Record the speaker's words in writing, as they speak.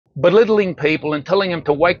belittling people and telling them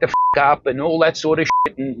to wake the up and all that sort of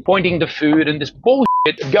shit, and pointing to food and this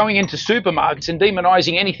bullshit, going into supermarkets and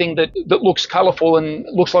demonizing anything that looks colorful and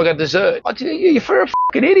looks like a dessert. You're a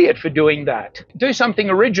fucking idiot for doing that. Do something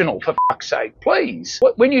original, for fuck's sake, please.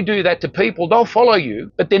 When you do that to people, they'll follow you,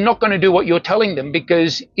 but they're not going to do what you're telling them,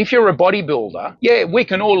 because if you're a bodybuilder, yeah, we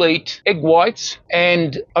can all eat egg whites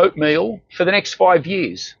and oatmeal for the next 5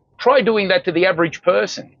 years. Try doing that to the average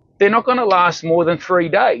person. They're not going to last more than 3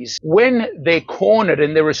 days. When they're cornered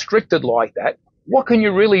and they're restricted like that, what can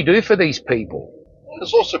you really do for these people?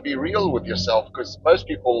 Just also be real with yourself, because most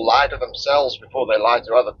people lie to themselves before they lie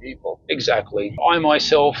to other people. Exactly. I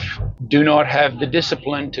myself do not have the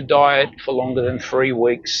discipline to diet for longer than 3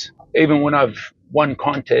 weeks. Even when I've won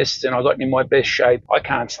contests and I got in my best shape, I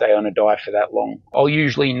can't stay on a diet for that long. I'll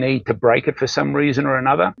usually need to break it for some reason or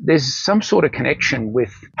another. There's some sort of connection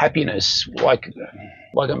with happiness, like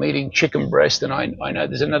I'm eating chicken breast and I know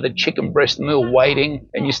there's another chicken breast meal waiting,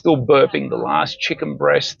 and you're still burping the last chicken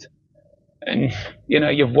breast. And,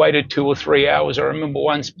 you've waited 2 or 3 hours. I remember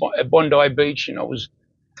once at Bondi Beach, I was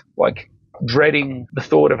like dreading the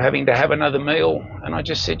thought of having to have another meal. And I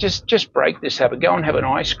just said, just break this habit. Go and have an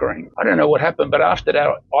ice cream. I don't know what happened, but after that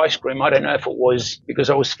ice cream, I don't know if it was because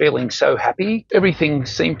I was feeling so happy, everything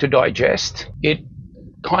seemed to digest. It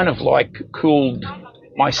kind of like cooled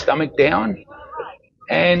my stomach down,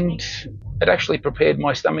 and it actually prepared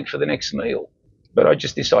my stomach for the next meal. But I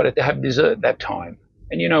just decided to have dessert that time.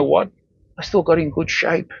 And you know what? I still got in good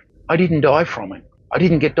shape. I didn't die from it. I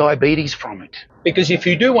didn't get diabetes from it. Because if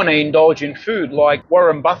you do want to indulge in food like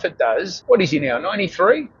Warren Buffett does, what is he now,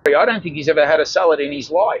 93? I don't think he's ever had a salad in his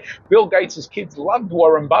life. Bill Gates' kids loved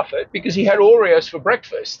Warren Buffett because he had Oreos for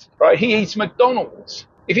breakfast, right? He eats McDonald's.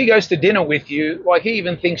 If he goes to dinner with you, like, he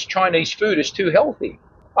even thinks Chinese food is too healthy.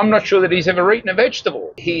 I'm not sure that he's ever eaten a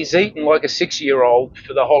vegetable. He's eaten like a 6-year-old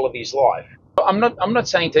for the whole of his life. I'm not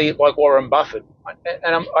saying to eat like Warren Buffett,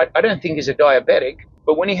 and I don't think he's a diabetic,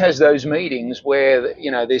 but when he has those meetings where,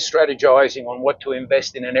 they're strategizing on what to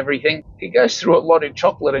invest in and everything, he goes through a lot of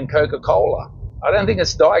chocolate and Coca-Cola. I don't think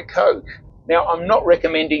it's Diet Coke. Now, I'm not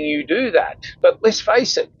recommending you do that, but let's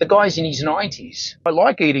face it, the guy's in his 90s. I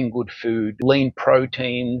like eating good food, lean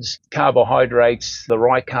proteins, carbohydrates, the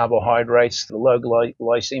right carbohydrates, the low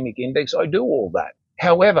glycemic index. I do all that.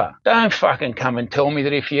 However, don't fucking come and tell me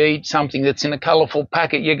that if you eat something that's in a colourful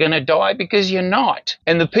packet, you're going to die, because you're not.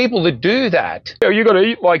 And the people that do that, you got to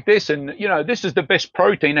eat like this, and, this is the best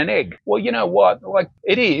protein, an egg. Well, you know what? Like,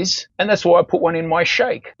 it is, and that's why I put one in my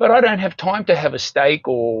shake. But I don't have time to have a steak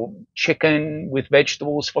or chicken with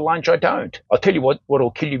vegetables for lunch. I don't. I'll tell you what'll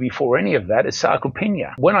kill you before any of that is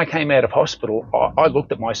sarcopenia. When I came out of hospital, I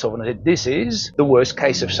looked at myself and I said, this is the worst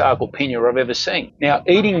case of sarcopenia I've ever seen. Now,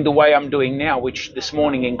 eating the way I'm doing now, which this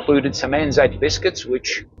morning included some Anzac biscuits,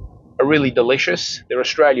 which are really delicious. They're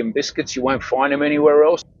Australian biscuits. You won't find them anywhere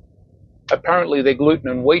else. Apparently they're gluten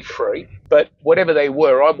and wheat free, but whatever they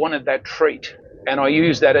were, I wanted that treat, and I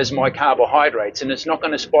use that as my carbohydrates, and it's not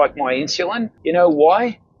going to spike my insulin. You know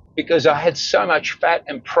why? Because I had so much fat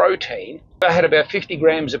and protein. I had about 50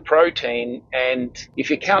 grams of protein, and if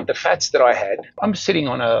you count the fats that I had, I'm sitting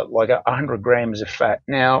on 100 grams of fat.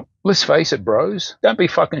 Now, let's face it, bros, don't be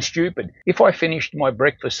fucking stupid. If I finished my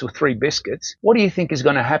breakfast with 3 biscuits, what do you think is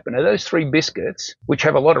going to happen? Are those 3 biscuits, which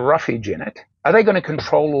have a lot of roughage in it, are they going to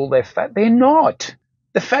control all their fat? They're not.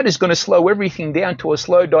 The fat is going to slow everything down to a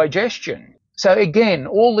slow digestion. So again,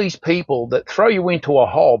 all these people that throw you into a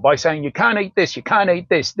hole by saying you can't eat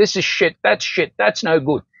this, this is shit, that's no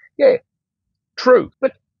good. Yeah, true,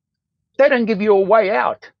 but they don't give you a way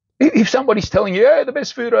out. If somebody's telling you, the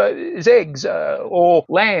best food is eggs or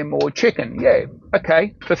lamb or chicken, yeah,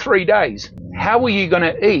 okay, for 3 days. How are you going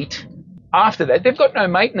to eat after that? They've got no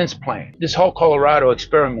maintenance plan. This whole Colorado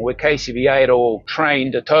experiment where Casey Viator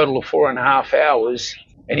trained a total of 4.5 hours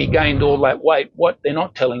and he gained all that weight, what they're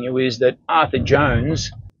not telling you is that Arthur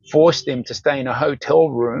Jones forced him to stay in a hotel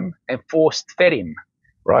room and force-fed him.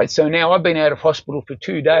 Right, so now I've been out of hospital for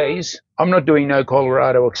 2 days. I'm not doing no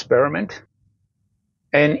Colorado experiment.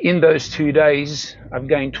 And in those 2 days, I've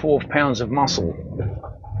gained 12 pounds of muscle.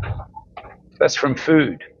 That's from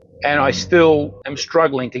food. And I still am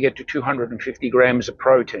struggling to get to 250 grams of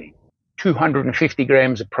protein. 250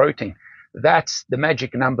 grams of protein. That's the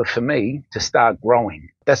magic number for me to start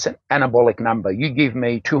growing. That's an anabolic number. You give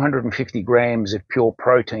me 250 grams of pure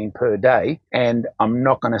protein per day, and I'm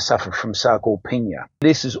not going to suffer from sarcopenia.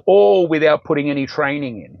 This is all without putting any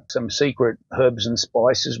training in. Some secret herbs and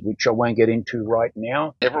spices, which I won't get into right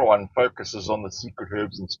now. Everyone focuses on the secret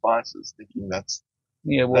herbs and spices, thinking that's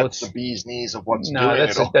Yeah, well, That's the bee's knees of what's no, doing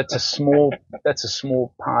it all. that's a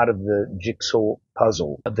small part of the jigsaw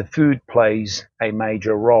puzzle. The food plays a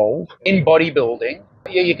major role in bodybuilding.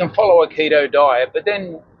 Yeah, you can follow a keto diet, but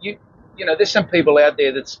then you know, there's some people out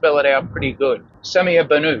there that spell it out pretty good. Samir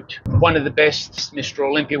Bannout, one of the best Mr.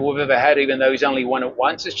 Olympia we've ever had, even though he's only won it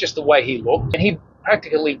once. It's just the way he looked, and he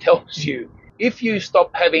practically tells you, if you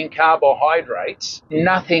stop having carbohydrates,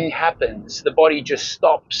 nothing happens. The body just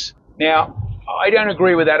stops. Now, I don't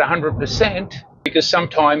agree with that 100% because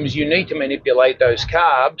sometimes you need to manipulate those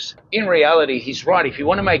carbs. In reality, he's right. If you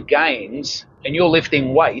want to make gains and you're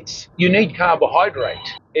lifting weights, you need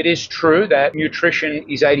carbohydrate. It is true that nutrition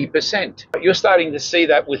is 80%. You're starting to see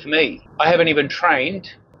that with me. I haven't even trained.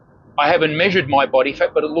 I haven't measured my body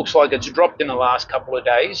fat, but it looks like it's dropped in the last couple of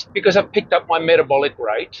days because I've picked up my metabolic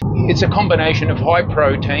rate. It's a combination of high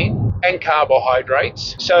protein and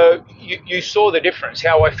carbohydrates. So you saw the difference,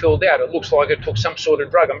 how I filled out. It looks like I took some sort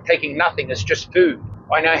of drug. I'm taking nothing. It's just food.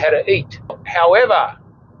 I know how to eat. However,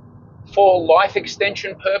 for life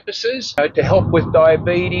extension purposes, to help with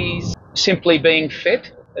diabetes, simply being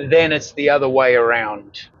fit, then it's the other way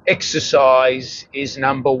around. Exercise is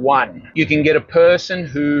number one. You can get a person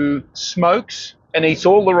who smokes and eats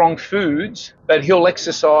all the wrong foods, but he'll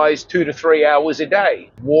exercise 2 to 3 hours a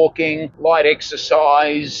day. Walking, light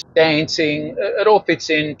exercise, dancing, it all fits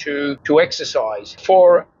into exercise.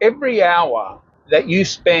 For every hour that you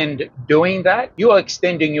spend doing that, you are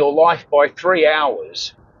extending your life by 3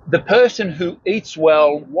 hours. The person who eats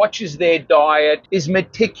well, watches their diet, is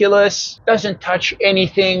meticulous, doesn't touch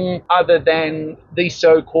anything other than these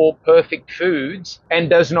so-called perfect foods, and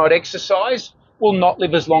does not exercise, will not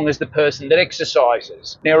live as long as the person that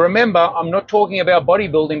exercises. Now remember, I'm not talking about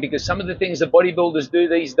bodybuilding because some of the things that bodybuilders do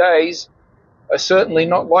these days are certainly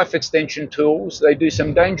not life extension tools. They do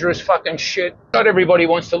some dangerous fucking shit. Not everybody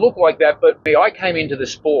wants to look like that, but I came into the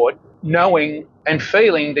sport knowing and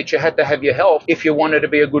feeling that you had to have your health if you wanted to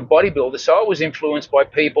be a good bodybuilder. So I was influenced by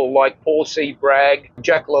people like Paul C. Bragg,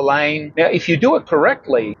 Jack LaLanne. Now, if you do it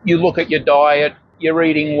correctly, you look at your diet, you're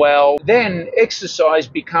eating well, then exercise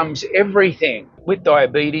becomes everything. With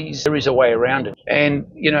diabetes, there is a way around it. And,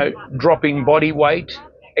 you know, dropping body weight,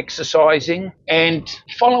 exercising, and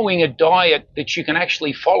following a diet that you can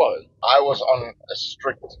actually follow. I was on a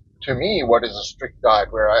strict, to me, what is a strict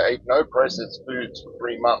diet where I ate no processed foods for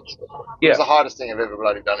 3 months. It was the hardest thing I've ever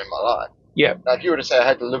bloody done in my life. Yeah. Now, if you were to say I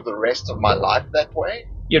had to live the rest of my life that way,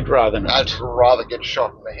 you'd rather not. I'd rather get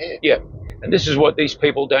shot in the head. Yeah. And this is what these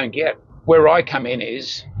people don't get. Where I come in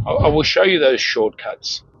is, I will show you those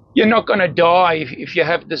shortcuts. You're not going to die if you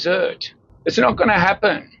have dessert. It's not going to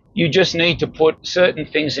happen. You just need to put certain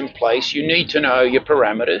things in place. You need to know your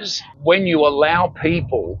parameters. When you allow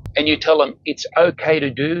people and you tell them it's okay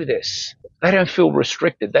to do this, they don't feel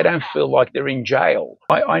restricted. They don't feel like they're in jail.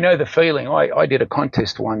 I know the feeling. I did a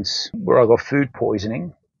contest once where I got food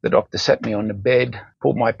poisoning. The doctor sat me on the bed,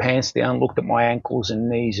 pulled my pants down, looked at my ankles and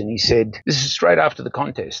knees, and he said, this is straight after the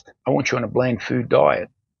contest, I want you on a bland food diet.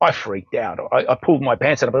 I freaked out. I pulled my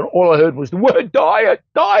pants out, but all I heard was the word diet,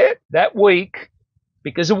 diet. That week,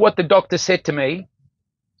 because of what the doctor said to me,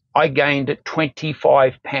 I gained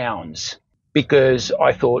 25 pounds because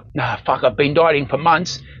I thought, nah, fuck, I've been dieting for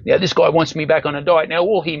months. Now this guy wants me back on a diet. Now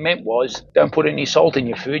all he meant was, don't put any salt in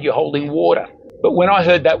your food, you're holding water. But when I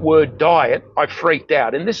heard that word diet, I freaked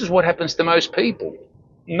out. And this is what happens to most people.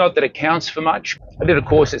 Not that it counts for much. I did a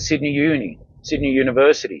course at Sydney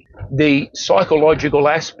University. The psychological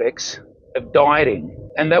aspects of dieting,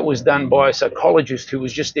 and that was done by a psychologist who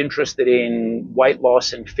was just interested in weight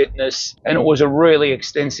loss and fitness, and it was a really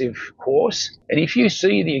extensive course. And if you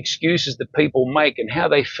see the excuses that people make and how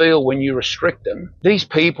they feel when you restrict them, these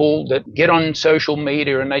people that get on social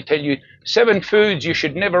media and they tell you 7 foods you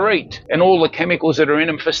should never eat and all the chemicals that are in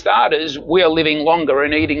them, for starters, we are living longer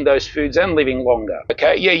and eating those foods and living longer.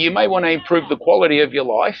 Okay, yeah, you may want to improve the quality of your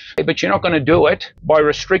life, but you're not going to do it by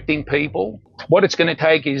restricting people. What it's going to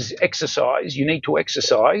take is exercise. You need to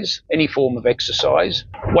exercise, any form of exercise.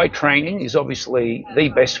 Weight training is obviously the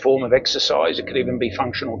best form of exercise. It could even be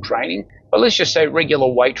functional training. But let's just say regular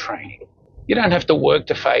weight training. You don't have to work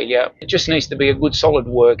to failure. It just needs to be a good solid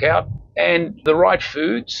workout and the right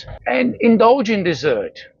foods and indulge in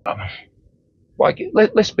dessert.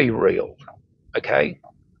 Let's be real, okay?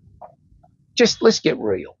 Just let's get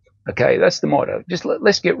real, okay? That's the motto. Just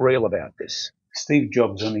let's get real about this. Steve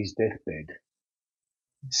Jobs on his deathbed,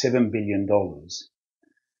 $7 billion,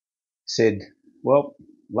 said, well,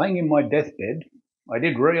 laying in my deathbed, I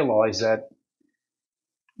did realize that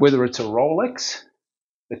whether it's a Rolex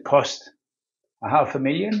that cost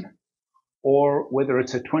 $500,000 or whether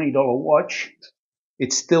it's a $20 watch,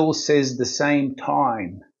 it still says the same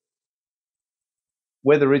time.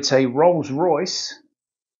 Whether it's a Rolls-Royce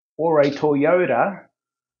or a Toyota,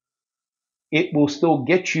 it will still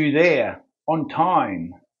get you there on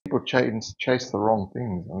time. People chase the wrong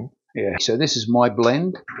things, I think. Yeah. So this is my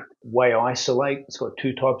blend. Whey isolate. It's got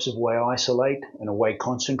 2 types of whey isolate and a whey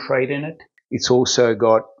concentrate in it. It's also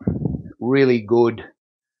got really good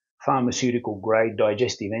pharmaceutical grade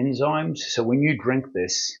digestive enzymes. So when you drink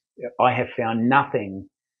this, I have found nothing.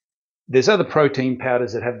 There's other protein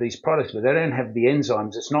powders that have these products, but they don't have the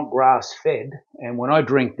enzymes. It's not grass fed. And when I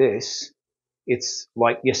drink this, it's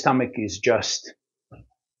like your stomach is just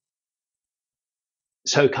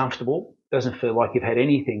so comfortable. Doesn't feel like you've had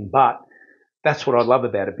anything, but that's what I love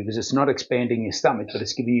about it, because it's not expanding your stomach, but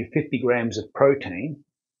it's giving you 50 grams of protein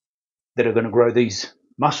that are going to grow these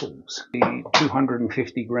muscles.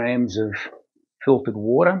 250 grams of filtered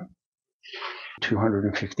water,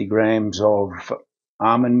 250 grams of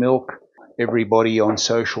almond milk. Everybody on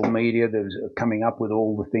social media that's coming up with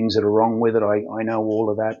all the things that are wrong with it, I know all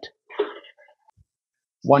of that.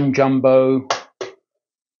 1 jumbo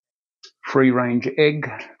free-range egg,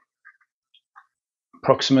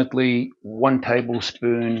 approximately 1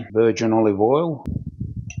 tablespoon virgin olive oil,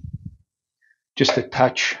 just a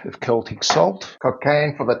touch of Celtic salt.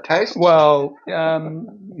 Cocaine for the taste? Well,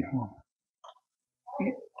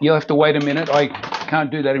 you'll have to wait a minute. I can't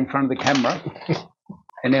do that in front of the camera.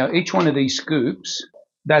 And now each one of these scoops,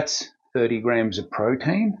 that's 30 grams of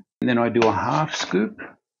protein. And then I do a half scoop.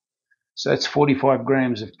 So that's 45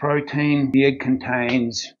 grams of protein. The egg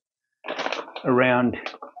contains around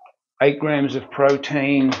 8 grams of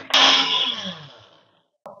protein.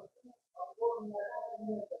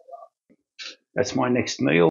 That's my next meal.